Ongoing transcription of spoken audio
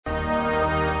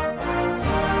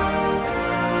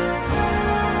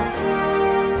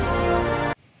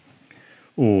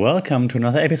Welcome to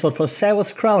another episode for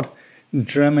Servus, Kraut,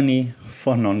 Germany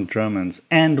for non-Germans.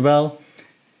 And well,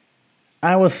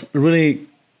 I was really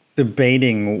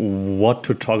debating what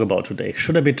to talk about today.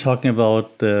 Should I be talking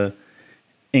about the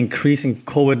increasing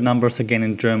COVID numbers again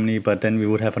in Germany, but then we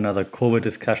would have another COVID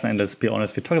discussion. And let's be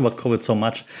honest, we talk about COVID so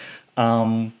much.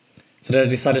 So that I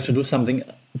decided to do something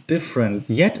different,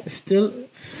 yet still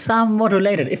somewhat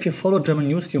related. If you follow German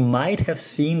news, you might have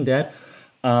seen that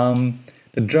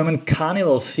the German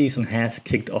carnival season has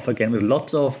kicked off again with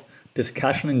lots of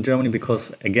discussion in Germany because,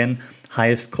 again,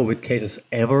 highest COVID cases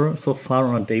ever so far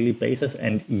on a daily basis.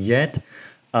 And yet,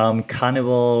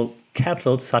 carnival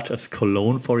capitals such as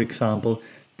Cologne, for example,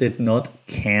 did not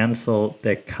cancel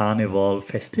their carnival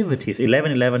festivities.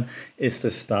 11/11 is the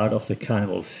start of the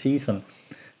carnival season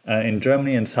in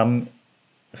Germany, and some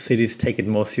cities take it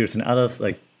more serious than others,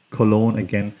 like Cologne,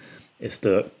 again, is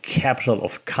the capital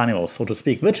of carnival, so to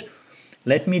speak, which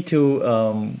led me to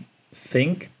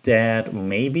think that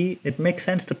maybe it makes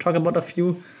sense to talk about a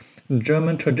few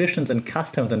German traditions and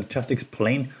customs and just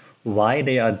explain why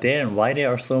they are there and why they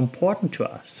are so important to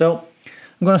us. So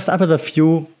I'm going to start with a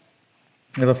few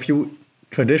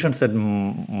traditions that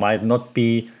might not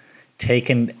be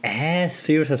taken as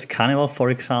serious as Carnival, for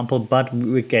example, but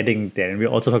we're getting there. And we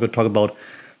also talk about,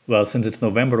 well, since it's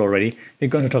November already, we're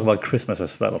going to talk about Christmas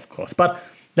as well, of course. But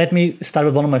let me start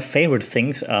with one of my favorite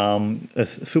things, a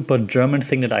super German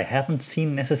thing that I haven't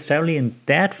seen necessarily in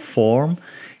that form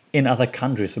in other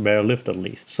countries where I lived, at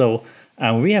least. So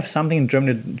we have something in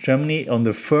Germany on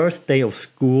the first day of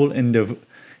school in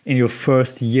your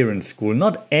first year in school.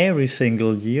 Not every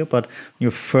single year, but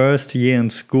your first year in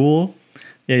school.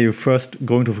 Yeah, you're first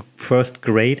going to first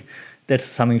grade. That's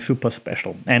something super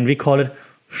special. And we call it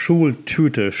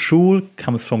Schultüte. Schul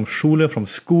comes from Schule, from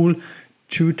school.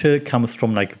 Tüte comes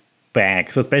from like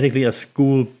bag. So it's basically a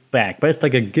school bag. But it's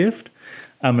like a gift.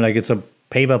 Like it's a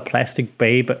paper plastic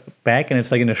bag, and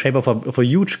it's like in the shape of a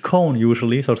huge cone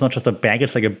usually. So it's not just a bag,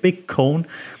 it's like a big cone.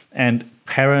 And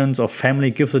parents or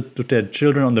family gives it to their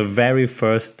children on the very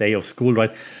first day of school,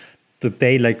 right? The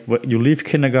day like you leave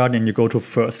kindergarten and you go to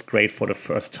first grade for the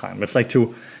first time. It's like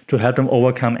to help them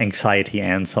overcome anxiety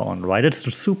and so on, right? It's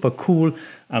super cool.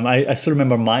 I still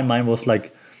remember mine was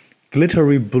like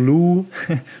glittery blue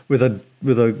with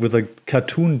a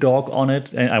cartoon dog on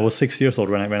it, and I was 6 years old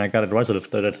when I got it, right? So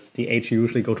that's the age you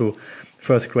usually go to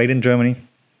first grade in Germany.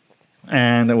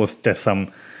 And there's some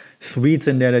sweets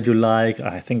in there that you like.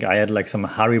 I think I had like some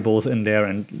Haribos in there,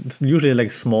 and it's usually like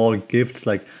small gifts.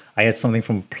 Like I had something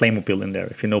from Playmobil in there.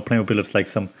 If you know Playmobil, it's like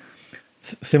some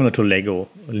similar to Lego,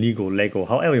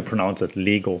 however you pronounce it,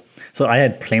 Lego. So I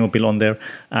had Playmobil on there,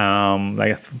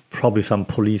 like probably some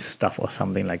police stuff or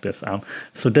something like this.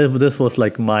 So this was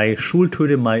like my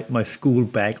Schultüte, my school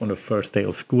bag on the first day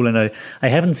of school. And I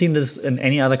haven't seen this in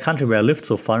any other country where I lived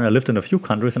so far. And I lived in a few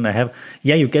countries, and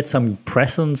you get some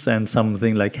presents and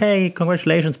something like, hey,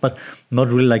 congratulations, but not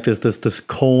really like this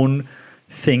cone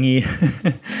thingy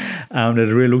that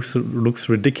really looks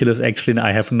ridiculous actually, and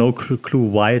I have no clue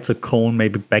why it's a cone.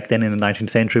 Maybe back then in the 19th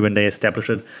century when they established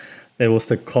it, that was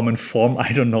the common form.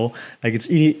 I don't know. Like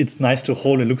it's nice to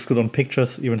hold. It looks good on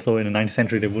pictures, even though in the 19th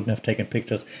century they wouldn't have taken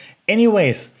pictures.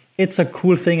 Anyways, it's a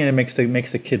cool thing, and it makes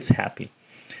the kids happy.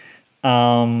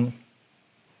 Well,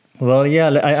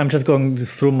 yeah, I'm just going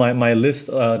through my list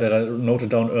that I noted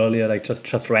down earlier, like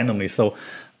just randomly. So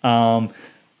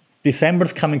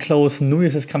December's coming close, New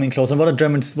Year's is coming close. And what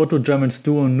do Germans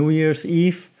do on New Year's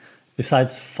Eve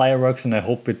besides fireworks? And I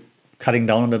hope we're cutting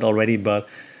down on that already, but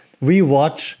we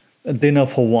watch a Dinner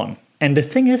for One. And the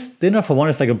thing is, Dinner for One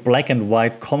is like a black and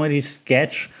white comedy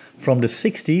sketch from the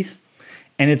 60s,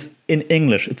 and it's in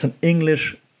English. It's an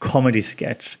English comedy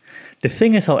sketch. The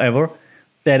thing is, however,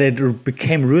 that it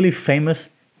became really famous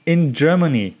in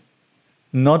Germany,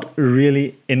 not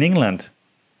really in England.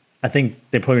 I think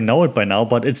they probably know it by now,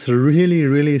 but it's really,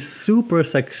 really super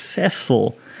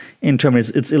successful in Germany.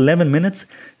 It's 11 minutes,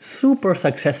 super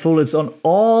successful. It's on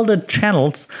all the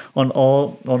channels, on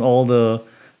all the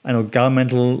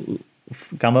governmentally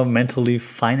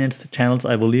financed channels,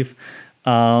 I believe.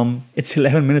 It's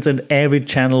 11 minutes, and every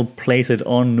channel plays it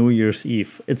on New Year's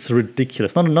Eve. It's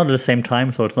ridiculous. Not at the same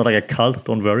time, so it's not like a cult.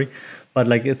 Don't worry. But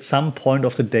like at some point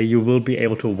of the day, you will be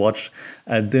able to watch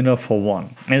Dinner for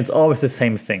One, and it's always the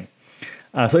same thing.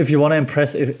 So if you want to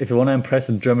impress, if you want to impress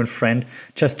a German friend,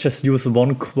 just use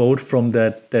one quote from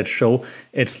that show.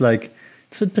 It's like,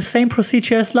 it's the same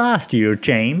procedure as last year,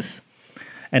 James.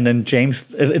 And then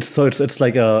James, it's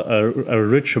like a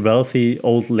rich, wealthy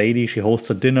old lady. She hosts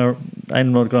a dinner.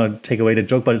 I'm not gonna take away the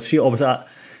joke, but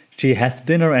she has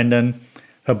dinner, and then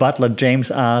her butler James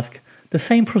asks, the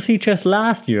same procedures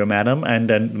last year, madam. And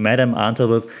then madam answered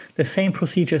with, the same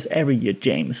procedures every year,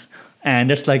 James. And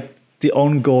that's like the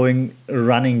ongoing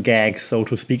running gag, so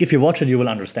to speak. If you watch it, you will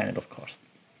understand it, of course.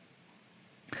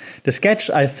 The sketch,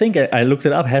 I think I looked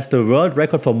it up, has the world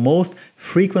record for most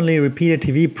frequently repeated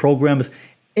TV programs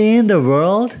in the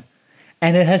world.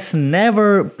 And it has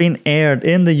never been aired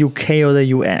in the UK or the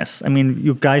US. I mean,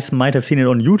 you guys might have seen it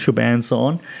on YouTube and so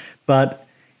on, but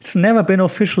it's never been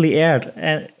officially aired.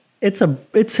 And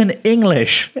it's in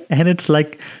English, and it's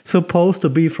like supposed to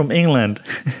be from England.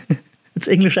 It's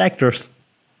English actors,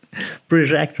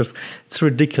 British actors. It's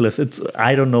ridiculous.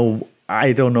 I don't know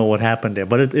what happened there,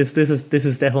 but this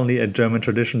is definitely a German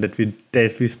tradition that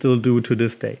we still do to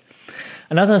this day.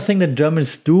 Another thing that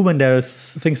Germans do when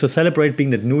there's things to celebrate,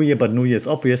 being that New Year, but New Year is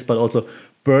obvious, but also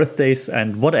birthdays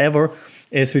and whatever,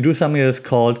 is we do something that is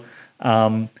called,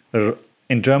 in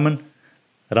German,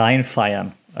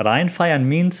 reinfeiern. Reinfeiern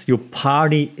means you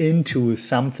party into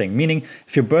something. Meaning,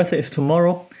 if your birthday is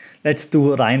tomorrow, let's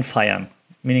do reinfeiern.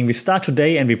 Meaning we start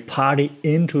today and we party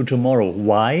into tomorrow.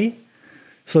 Why?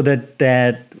 So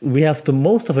that we have the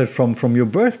most of it from your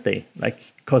birthday. Like,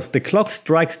 because the clock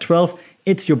strikes 12,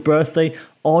 it's your birthday,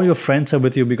 all your friends are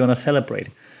with you, we're gonna celebrate.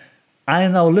 I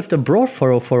now lived abroad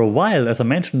for a while, as I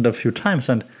mentioned a few times,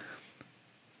 and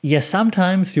yes,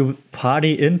 sometimes you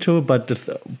party into, but it's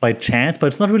by chance, but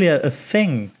it's not really a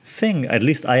thing. At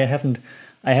least I haven't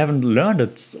learned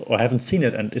it or haven't seen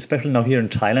it, and especially now here in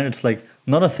Thailand, it's like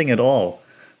not a thing at all,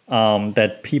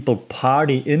 that people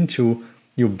party into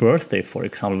your birthday, for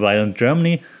example. While in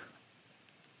Germany,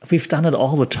 we've done it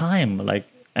all the time, like.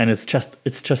 And it's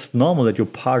just normal that you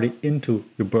party into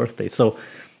your birthday. So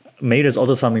maybe there's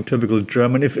also something typical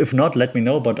German. If not, let me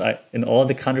know. But in all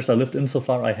the countries I lived in so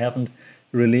far, I haven't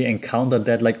really encountered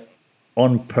that like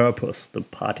on purpose, the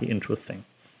party into thing.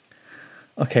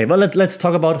 Okay, well let's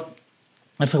talk about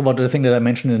the thing that I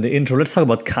mentioned in the intro. Let's talk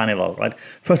about Carnival, right?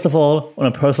 First of all, on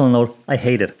a personal note, I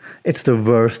hate it. It's the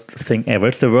worst thing ever.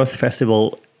 It's the worst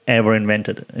festival ever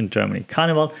invented in Germany.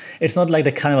 Carnival, it's not like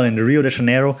the Carnival in Rio de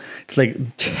Janeiro. It's like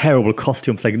terrible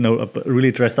costumes, like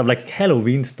really dressed up, like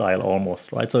Halloween style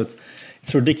almost, right? So it's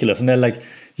ridiculous. And they're like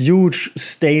huge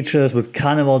stages with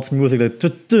Carnival's music, like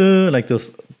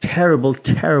those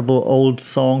terrible old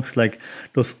songs, like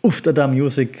those Uftada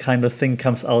music kind of thing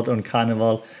comes out on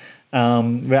Carnival.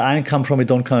 Where I come from, we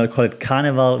don't call it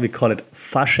Carnival, we call it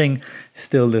Fasching,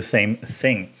 still the same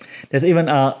thing. There's even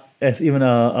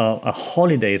a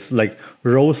holiday. It's like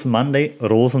Rose Monday,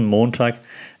 Rosenmontag,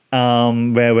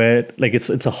 where like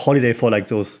it's a holiday for like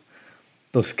those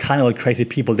Carnival crazy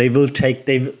people.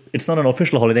 It's not an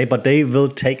official holiday, but they will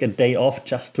take a day off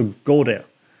just to go there.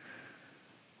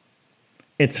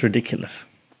 It's ridiculous.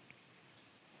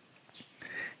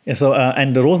 Yeah, so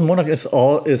and the Rosenmontag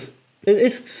is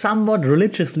somewhat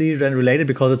religiously related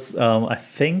because it's I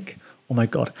think. Oh my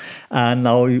God.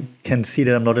 Now you can see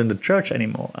that I'm not in the church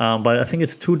anymore. But I think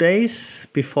it's 2 days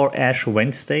before Ash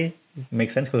Wednesday.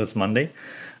 Makes sense because it's Monday.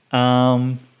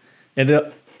 And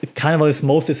the Carnival is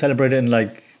mostly celebrated in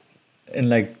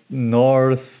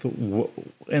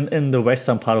the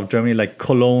western part of Germany, like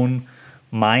Cologne,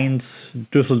 Mainz,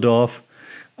 Düsseldorf.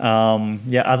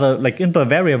 Like in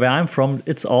Bavaria, where I'm from,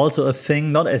 it's also a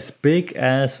thing, not as big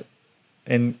as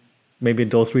in maybe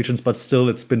those regions, but still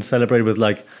it's been celebrated with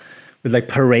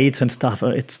parades and stuff.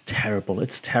 It's terrible,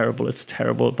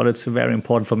 but it's very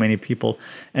important for many people.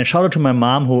 And shout out to my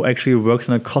mom, who actually works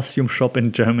in a costume shop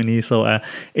in Germany. So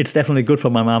it's definitely good for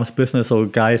my mom's business. So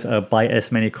guys, buy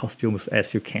as many costumes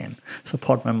as you can.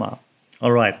 Support my mom.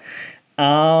 All right.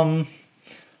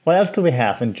 What else do we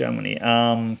have in Germany?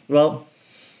 Well,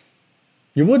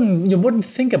 you wouldn't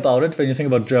think about it when you think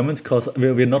about Germans, because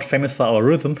we're not famous for our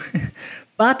rhythm.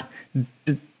 But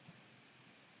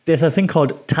there's a thing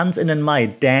called Tanz in den Mai,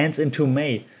 Dance into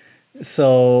May.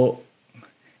 So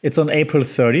it's on April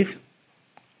 30th,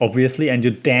 obviously, and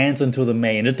you dance into the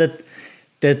May. And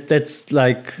that's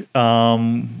like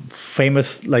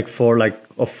famous like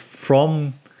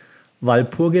from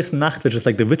Walpurgisnacht, which is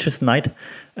like the witches' night,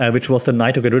 which was the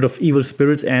night to get rid of evil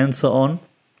spirits and so on.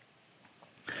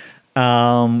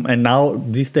 And now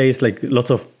these days, like lots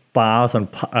of bars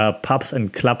and pubs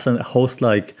and clubs and host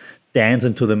like Dance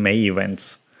into the May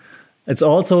events. It's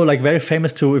also like very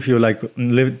famous too if you like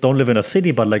don't live in a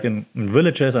city, but like in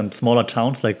villages and smaller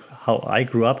towns, like how I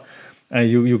grew up.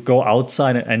 You go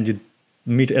outside and you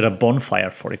meet at a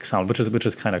bonfire, for example, which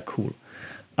is kind of cool.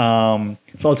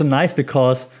 It's also nice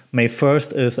because May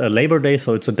 1st is a Labor Day,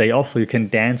 so it's a day off, so you can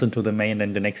dance into the May, and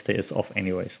then the next day is off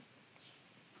anyways.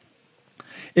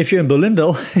 If you're in Berlin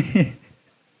though, and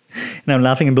I'm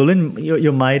laughing, in Berlin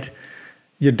you might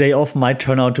your day off might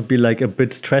turn out to be like a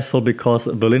bit stressful because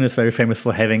Berlin is very famous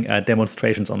for having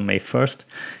demonstrations on May 1st,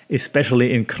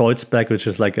 especially in Kreuzberg, which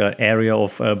is like an area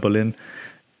of Berlin,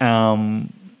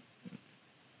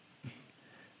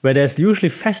 where there's usually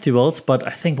festivals. But I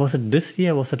think, was it this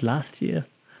year? Was it last year?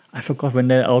 I forgot when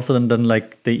they also then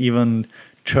like they even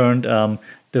turned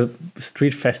the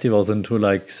street festivals into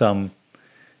like some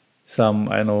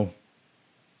I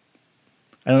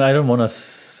don't want to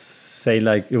say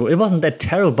like it wasn't that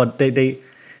terrible, but they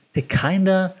kind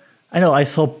of, I know I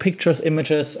saw pictures,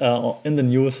 images in the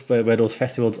news where those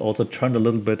festivals also turned a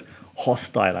little bit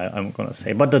hostile. I'm gonna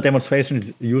say, but the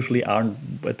demonstrations usually aren't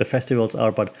what the festivals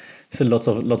are, but still lots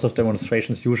of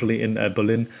demonstrations usually in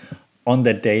Berlin on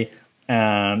that day.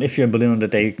 And if you're in Berlin on the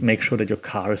day, make sure that your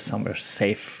car is somewhere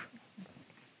safe.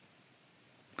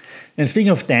 And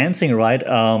speaking of dancing, right?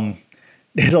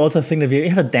 There's also a thing that we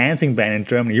have a dancing ban in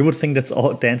Germany. You would think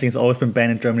dancing has always been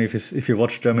banned in Germany if you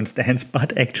watch Germans dance,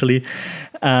 but actually,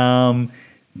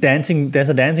 there's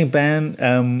a dancing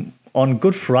ban on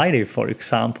Good Friday, for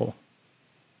example.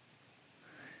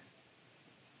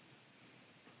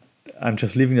 I'm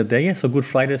just leaving it there. Yeah, so Good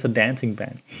Friday is a dancing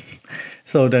ban.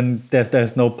 So then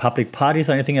there's no public parties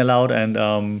or anything allowed,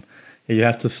 and you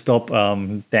have to stop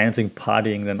dancing,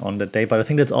 partying then on that day. But I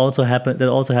think that also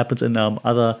happens in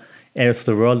other areas of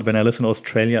the world. When I lived in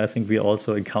Australia, I think we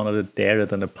also encountered it there,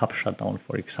 than a pub shutdown,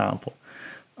 for example.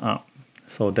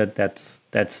 So that's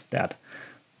that.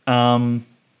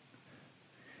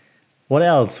 What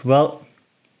else? Well,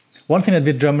 one thing that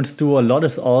we Germans do a lot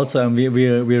is also, and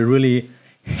we're really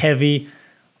heavy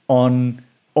on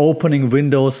opening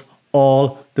windows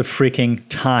all the freaking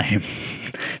time.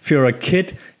 If you're a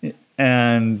kid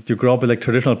and you grow up with like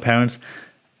traditional parents,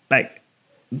 like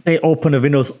they open the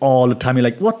windows all the time. You're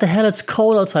like, what the hell? It's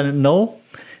cold outside. And no,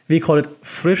 we call it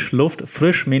frisch Luft.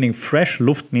 Frisch meaning fresh,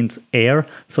 Luft means air.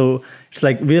 So it's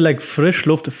like we're like frisch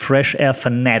Luft, fresh air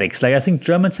fanatics. Like I think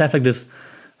Germans have like this,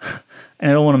 and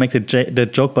I don't want to make the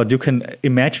joke, but you can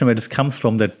imagine where this comes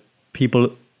from, that people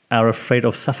are afraid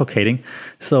of suffocating.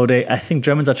 So I think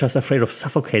Germans are just afraid of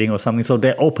suffocating or something. So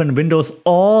they open windows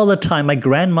all the time. My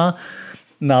grandma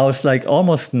now is like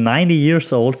almost 90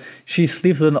 years old. She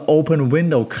sleeps with an open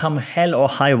window, come hell or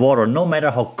high water. No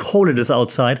matter how cold it is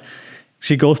outside,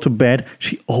 she goes to bed,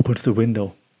 she opens the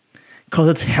window. Because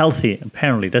it's healthy,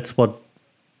 apparently. That's what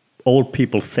old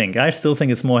people think. I still think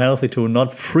it's more healthy to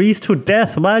not freeze to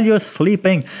death while you're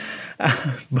sleeping.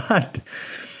 But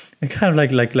kind of like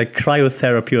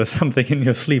cryotherapy or something in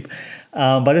your sleep.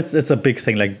 But it's a big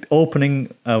thing, like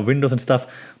opening windows and stuff.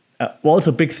 Also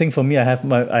a big thing for me. I had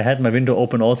my window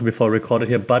open also before I recorded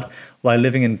here, but while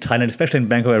living in Thailand, especially in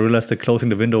Bangkok, I realized that closing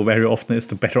the window very often is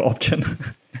the better option,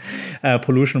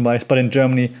 pollution-wise. But in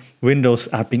Germany, windows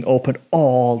are being opened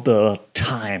all the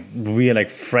time. We're like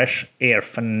fresh air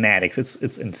fanatics.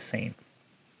 It's insane.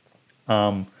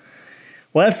 What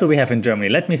else do we have in Germany?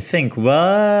 Let me think.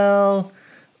 Well,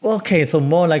 okay, so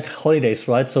more like holidays,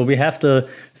 right? So we have the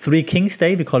Three Kings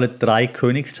Day. We call it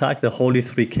Dreikönigstag, the Holy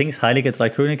Three Kings, Heilige Drei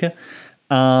Könige.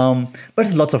 But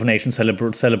it's lots of nations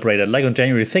celebrated. Like on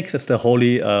January 6th, it's the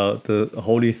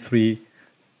Holy Three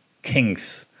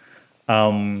Kings.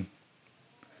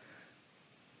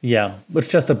 Yeah, it's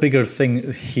just a bigger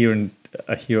thing here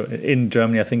in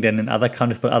Germany, I think, than in other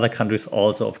countries. But other countries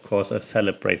also, of course,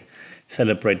 celebrate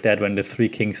that when the three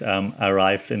kings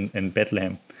arrived in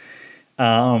Bethlehem.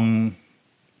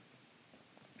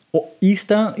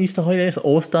 Easter holidays,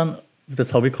 Ostern,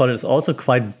 that's how we call it, is also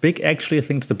quite big, actually. I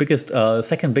think it's the biggest,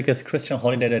 second biggest Christian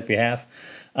holiday that we have.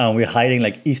 We're hiding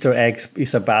like Easter eggs,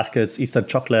 Easter baskets, Easter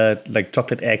chocolate, like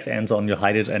chocolate eggs and so on. You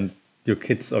hide it, and your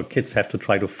kids have to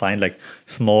try to find like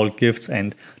small gifts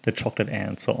and the chocolate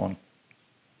and so on.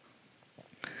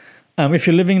 If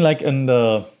you're living like in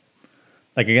the,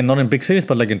 like again, not in big cities,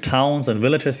 but like in towns and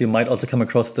villages, you might also come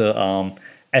across the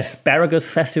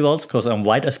asparagus festivals, because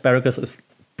white asparagus is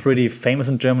pretty famous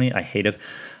in Germany. I hate it.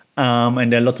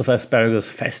 And there are lots of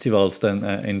asparagus festivals then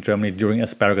in Germany during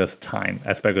asparagus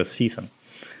season.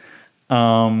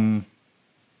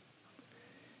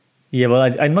 Yeah, well,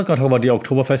 I'm not going to talk about the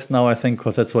Oktoberfest now, I think,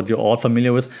 because that's what you're all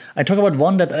familiar with. I talk about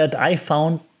one that I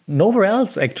found nowhere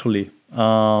else, actually.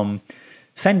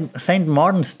 Saint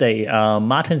Martin's Day,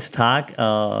 Martinstag.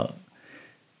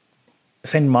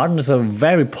 Saint Martin is a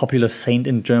very popular saint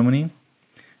in Germany,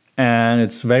 and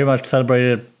it's very much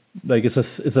celebrated. Like it's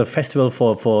a festival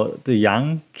for the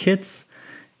young kids,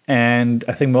 and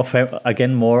I think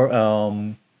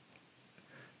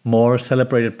more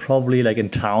celebrated probably like in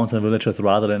towns and villages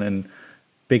rather than in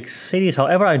big cities.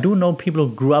 However, I do know people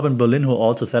who grew up in Berlin who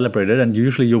also celebrate it. And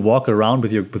usually you walk around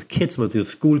with kids, with your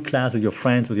school class, with your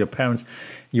friends, with your parents.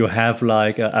 You have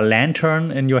like a lantern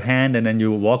in your hand, and then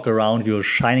you walk around, you're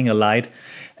shining a light,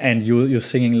 and you're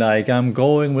singing like, I'm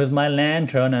going with my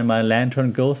lantern, and my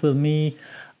lantern goes with me.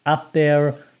 Up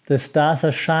there, the stars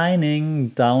are shining.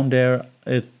 Down there,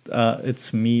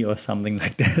 it's me, or something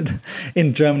like that.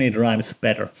 In Germany, it rhymes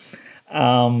better.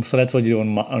 So that's what you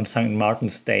do on St.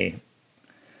 Martin's Day.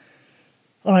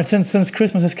 All right, since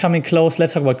Christmas is coming close,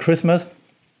 let's talk about Christmas.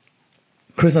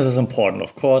 Christmas is important,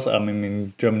 of course. I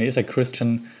mean, Germany is a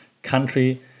Christian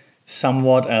country,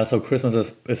 somewhat, so Christmas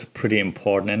is pretty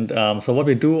important. And so what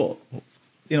we do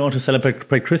in order to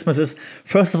celebrate Christmas is,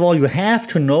 first of all, you have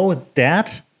to know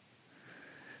that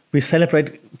we celebrate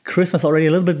Christmas already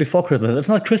a little bit before Christmas. It's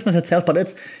not Christmas itself, but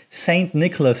it's Saint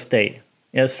Nicholas Day.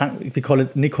 Yes, we call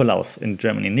it Nikolaus in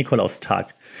Germany,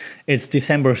 Nikolaustag. It's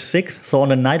December 6th, so on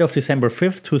the night of December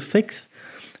 5th to 6th,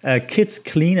 kids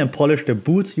clean and polish their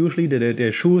boots, usually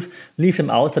their shoes, leave them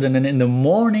outside, and then in the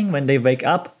morning when they wake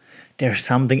up, there's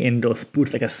something in those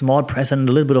boots, like a small present,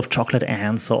 a little bit of chocolate,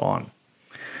 and so on.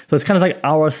 So it's kind of like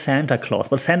our Santa Claus.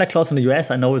 But Santa Claus in the US,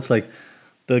 I know it's like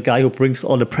the guy who brings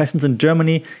all the presents. In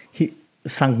Germany,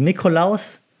 St.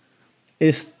 Nikolaus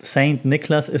is Saint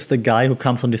Nicholas is the guy who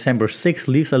comes on December 6th,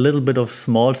 leaves a little bit of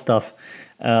small stuff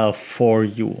for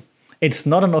you. It's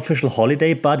not an official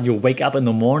holiday, but you wake up in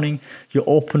the morning, you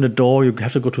open the door, you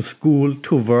have to go to school,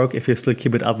 to work, if you still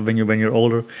keep it up when you're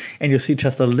older, and you see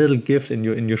just a little gift in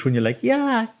your shoe, and you're like,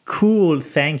 yeah, cool,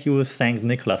 thank you, Saint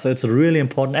Nicholas. So it's really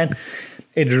important, and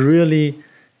it really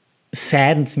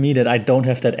saddens me that I don't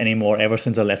have that anymore ever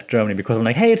since I left Germany, because I'm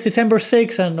like, hey, it's December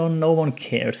 6th and no one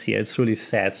cares here. It's really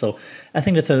sad. So I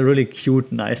think that's a really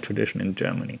cute, nice tradition in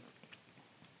Germany.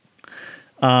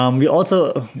 We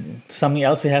also, something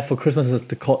else we have for Christmas is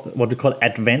what we call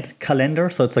Advent calendar.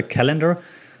 So it's a calendar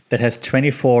that has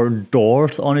 24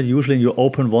 doors on it. Usually you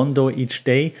open one door each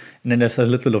day, and then there's a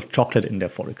little bit of chocolate in there,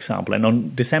 for example. And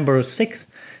on December 6th,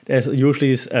 there's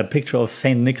usually a picture of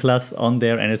Saint Nicholas on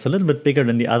there, and it's a little bit bigger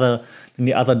than the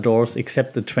other doors,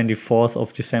 except the 24th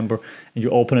of December. And you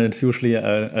open it, it's usually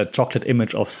a chocolate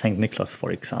image of Saint Nicholas, for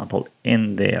example,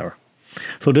 in there.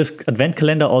 So this Advent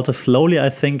calendar also slowly, I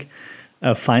think,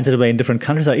 finds its way in different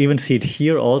countries. I even see it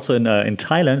here also in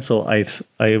Thailand. So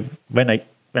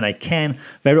when I can,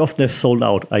 very often they're sold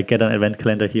out. I get an Advent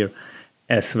calendar here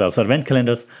as well. So Advent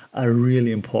calendars are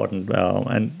really important.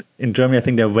 And in Germany, I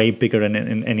think they're way bigger than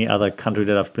in any other country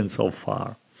that I've been so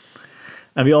far.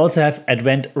 And we also have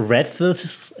Advent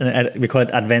wreaths. We call it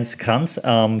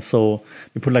Adventskranz. So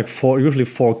we put like usually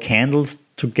four candles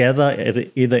together,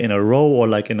 either in a row or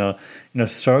like in a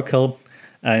circle,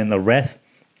 in a wreath.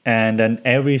 And then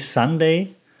every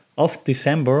Sunday of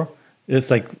December, it's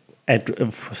like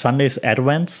Sunday's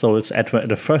Advent. So it's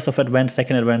the first of Advent,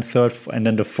 second Advent, third, and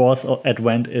then the fourth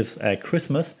Advent is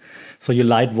Christmas. So you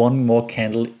light one more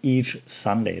candle each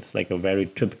Sunday. It's like a very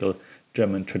typical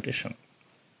German tradition.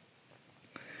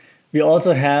 We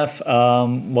also have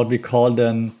what we call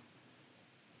then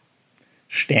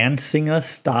Sternsingers,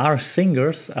 star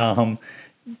singers.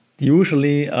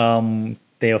 Usually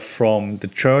they are from the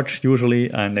church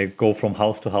usually, and they go from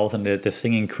house to house, and they're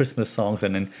singing Christmas songs,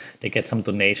 and then they get some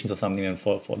donations or something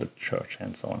for the church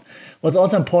and so on. What's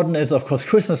also important is, of course,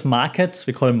 Christmas markets.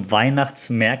 We call them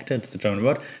Weihnachtsmärkte, it's the German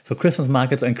word. So Christmas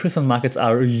markets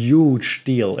are a huge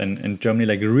deal in Germany,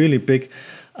 like really big.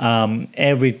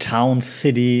 Every town,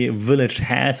 city, village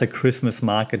has a Christmas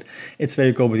market. It's where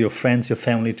you go with your friends, your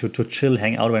family to chill,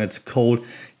 hang out when it's cold,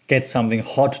 get something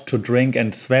hot to drink, and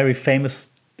it's very famous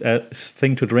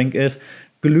thing to drink is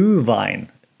Glühwein.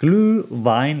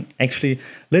 Glühwein, actually,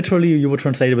 literally, you would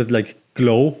translate it with like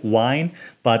glow wine,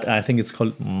 but I think it's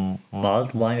called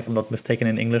malt wine, if I'm not mistaken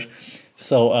in English.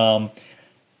 So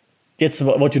that's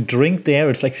what you drink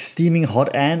there. It's like steaming hot,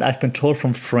 and I've been told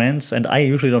from friends, and I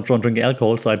usually don't drink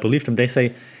alcohol, so I believe them. They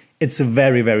say it's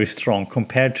very, very strong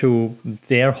compared to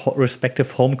their respective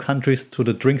home countries, to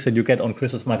the drinks that you get on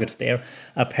Christmas markets there.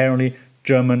 Apparently,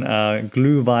 German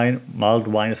Glühwein, mulled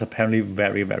wine, is apparently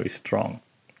very, very strong.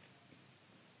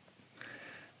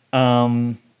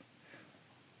 So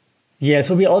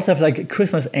we also have like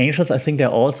Christmas angels. I think they're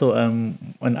also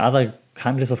in other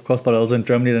countries, of course, but also in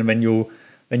Germany. Then when you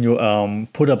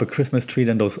put up a Christmas tree,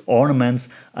 then those ornaments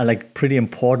are like pretty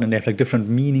important, and they have like different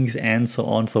meanings and so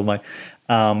on. So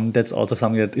that's also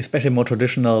something that especially more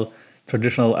traditional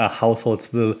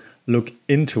households will look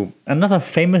into. Another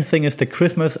famous thing is the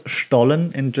Christmas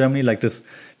Stollen in Germany, like this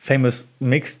famous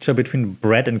mixture between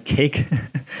bread and cake.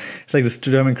 It's like this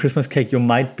German Christmas cake you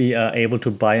might be able to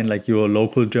buy in like your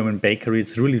local German bakery.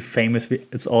 It's really famous.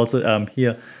 It's also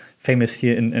famous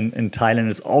here in Thailand.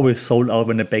 It's always sold out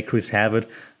when the bakeries have it.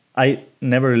 I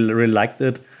never really liked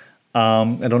it.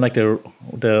 I don't like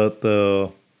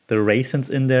the raisins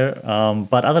in there,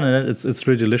 but other than that, it's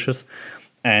really delicious.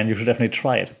 And you should definitely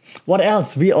try it. What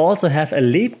else? We also have a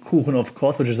Lebkuchen, of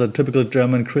course, which is a typical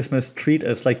German Christmas treat.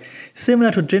 It's like similar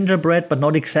to gingerbread, but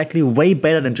not exactly. Way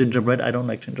better than gingerbread. I don't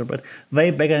like gingerbread. Way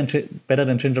better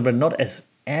than gingerbread. Not as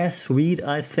sweet,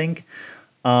 I think.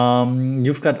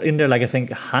 You've got in there, like I think,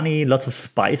 honey, lots of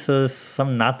spices,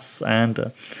 some nuts,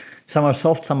 and some are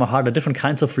soft, some are hard. Different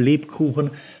kinds of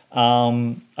Lebkuchen.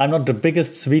 I'm not the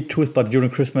biggest sweet tooth, but during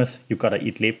Christmas, you gotta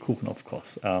eat Lebkuchen, of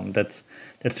course. That's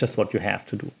just what you have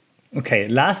to do. Okay,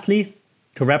 lastly,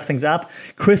 to wrap things up,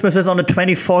 Christmas is on the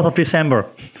 24th of December.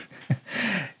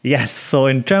 Yes, so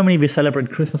in Germany, we celebrate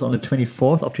Christmas on the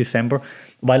 24th of December,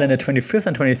 while on the 25th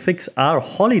and 26th are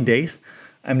holidays.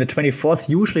 And the 24th,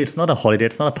 usually it's not a holiday,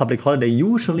 it's not a public holiday.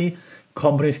 Usually,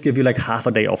 companies give you like half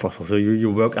a day off or so. So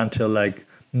you work until like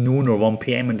noon or 1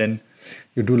 p.m. and then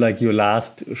you do like your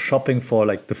last shopping for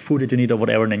like the food that you need or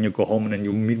whatever, and then you go home and then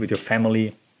you meet with your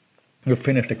family, you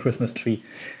finish the Christmas tree,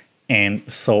 and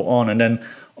so on. And then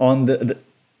on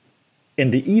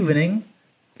in the evening,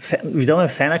 we don't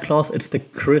have Santa Claus. It's the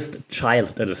Christ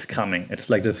child that is coming. It's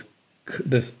like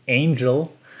this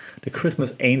angel. The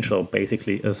Christmas angel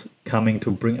basically is coming to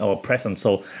bring our presents.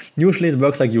 So usually it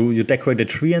works like you decorate the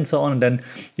tree and so on, and then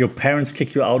your parents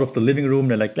kick you out of the living room.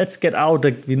 They're like, let's get out.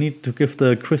 Like, we need to give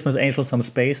the Christmas angel some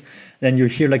space. Then you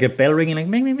hear like a bell ringing,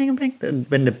 like bing, bing, bing, bing. Then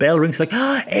when the bell rings, like,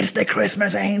 it's the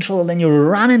Christmas angel. Then you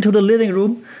run into the living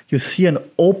room. You see an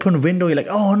open window. You're like,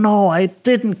 oh no, I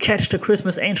didn't catch the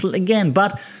Christmas angel again.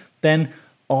 But then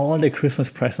all the Christmas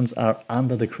presents are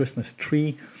under the Christmas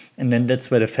tree. And then that's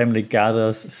where the family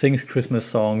gathers, sings Christmas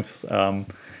songs.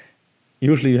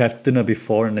 Usually you have dinner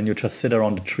before, and then you just sit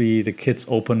around the tree. The kids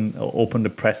open the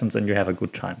presents, and you have a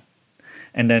good time.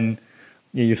 And then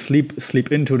you sleep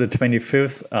into the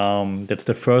 25th. That's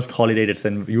the first holiday. That's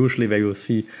then usually where you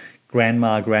see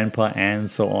grandma, grandpa, and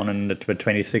so on. And the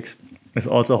 26th is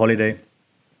also a holiday,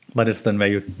 but it's then where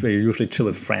you usually chill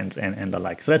with friends and the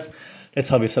like. So that's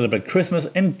how we celebrate Christmas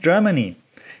in Germany.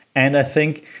 And I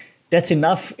think that's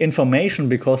enough information,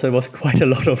 because there was quite a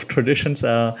lot of traditions,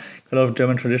 a lot of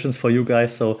German traditions for you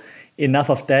guys. So enough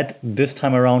of that this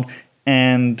time around.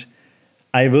 And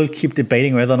I will keep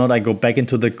debating whether or not I go back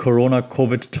into the Corona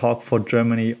COVID talk for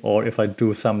Germany, or if I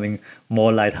do something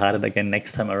more lighthearted again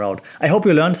next time around. I hope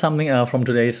you learned something from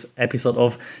today's episode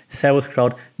of Servus,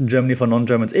 Kraut, Germany for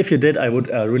Non-Germans. If you did, I would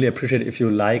really appreciate it if you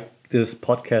like this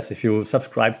podcast, if you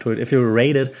subscribe to it, if you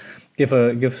rate it,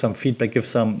 give some feedback, give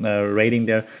some rating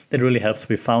there. That really helps to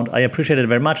be found. I appreciate it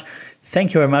very much.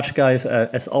 Thank you very much, guys.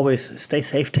 As always, stay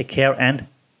safe, take care, and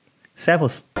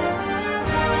Servus.